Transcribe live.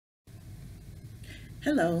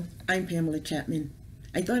Hello, I'm Pamela Chapman.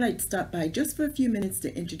 I thought I'd stop by just for a few minutes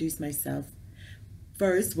to introduce myself.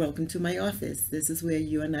 First, welcome to my office. This is where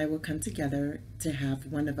you and I will come together to have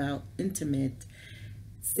one of our intimate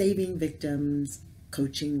Saving Victims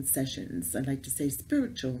coaching sessions. I like to say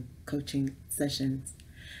spiritual coaching sessions.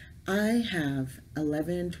 I have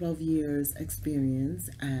 11, 12 years experience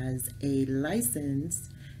as a licensed,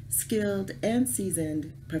 skilled, and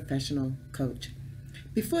seasoned professional coach.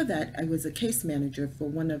 Before that, I was a case manager for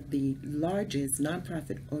one of the largest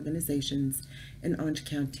nonprofit organizations in Orange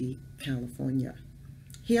County, California.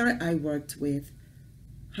 Here I worked with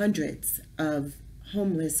hundreds of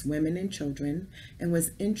homeless women and children and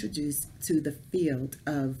was introduced to the field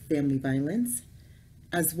of family violence,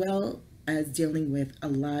 as well as dealing with a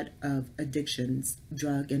lot of addictions,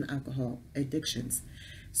 drug and alcohol addictions.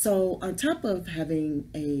 So on top of having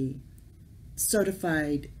a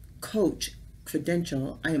certified coach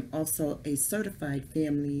credential, I am also a certified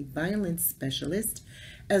family violence specialist,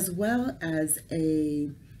 as well as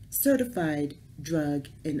a certified drug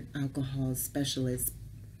and alcohol specialist,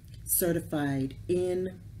 certified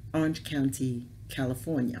in Orange County,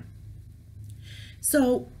 California.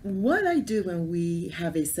 So what I do when we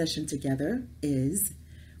have a session together is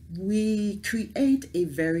we create a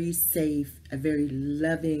very safe, a very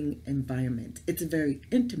loving environment. It's a very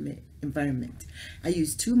intimate environment. I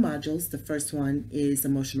use two modules. The first one is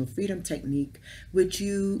Emotional Freedom Technique, which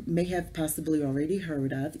you may have possibly already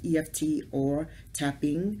heard of, EFT or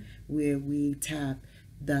tapping, where we tap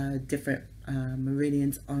the different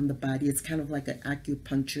meridians on the body. It's kind of like an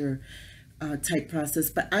acupuncture type process,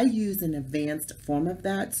 but I use an advanced form of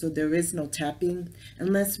that, so there is no tapping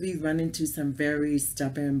unless we run into some very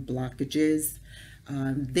stubborn blockages.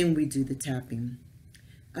 Then we do the tapping.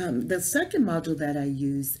 The second module that I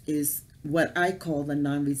use is what I call the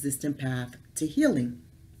non-resistant path to healing,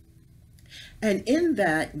 and in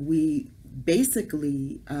that we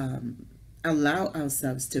basically allow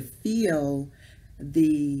ourselves to feel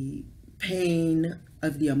the pain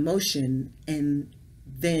of the emotion, and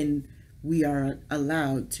then we are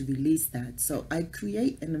allowed to release that. So I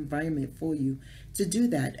create an environment for you to do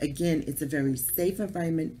that. Again, it's a very safe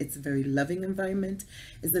environment. It's a very loving environment.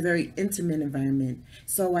 It's a very intimate environment.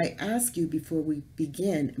 So I ask you before we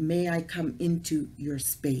begin, may I come into your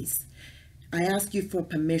space? I ask you for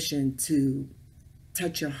permission to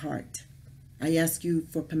touch your heart. I ask you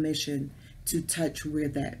for permission to touch where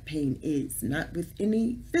that pain is, not with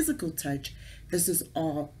any physical touch. This is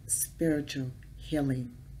all spiritual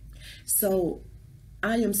healing. So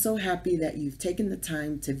I am so happy that you've taken the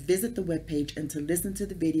time to visit the webpage and to listen to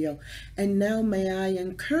the video. And now may I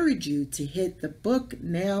encourage you to hit the book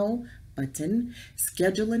now button,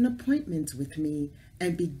 schedule an appointment with me,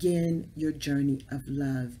 and begin your journey of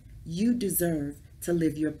love. You deserve to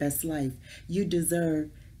live your best life. You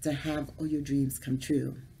deserve to have all your dreams come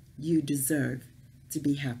true. You deserve to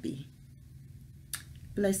be happy.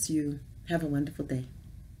 Bless you. Have a wonderful day.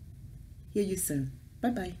 Hear you soon.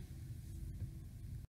 Bye-bye.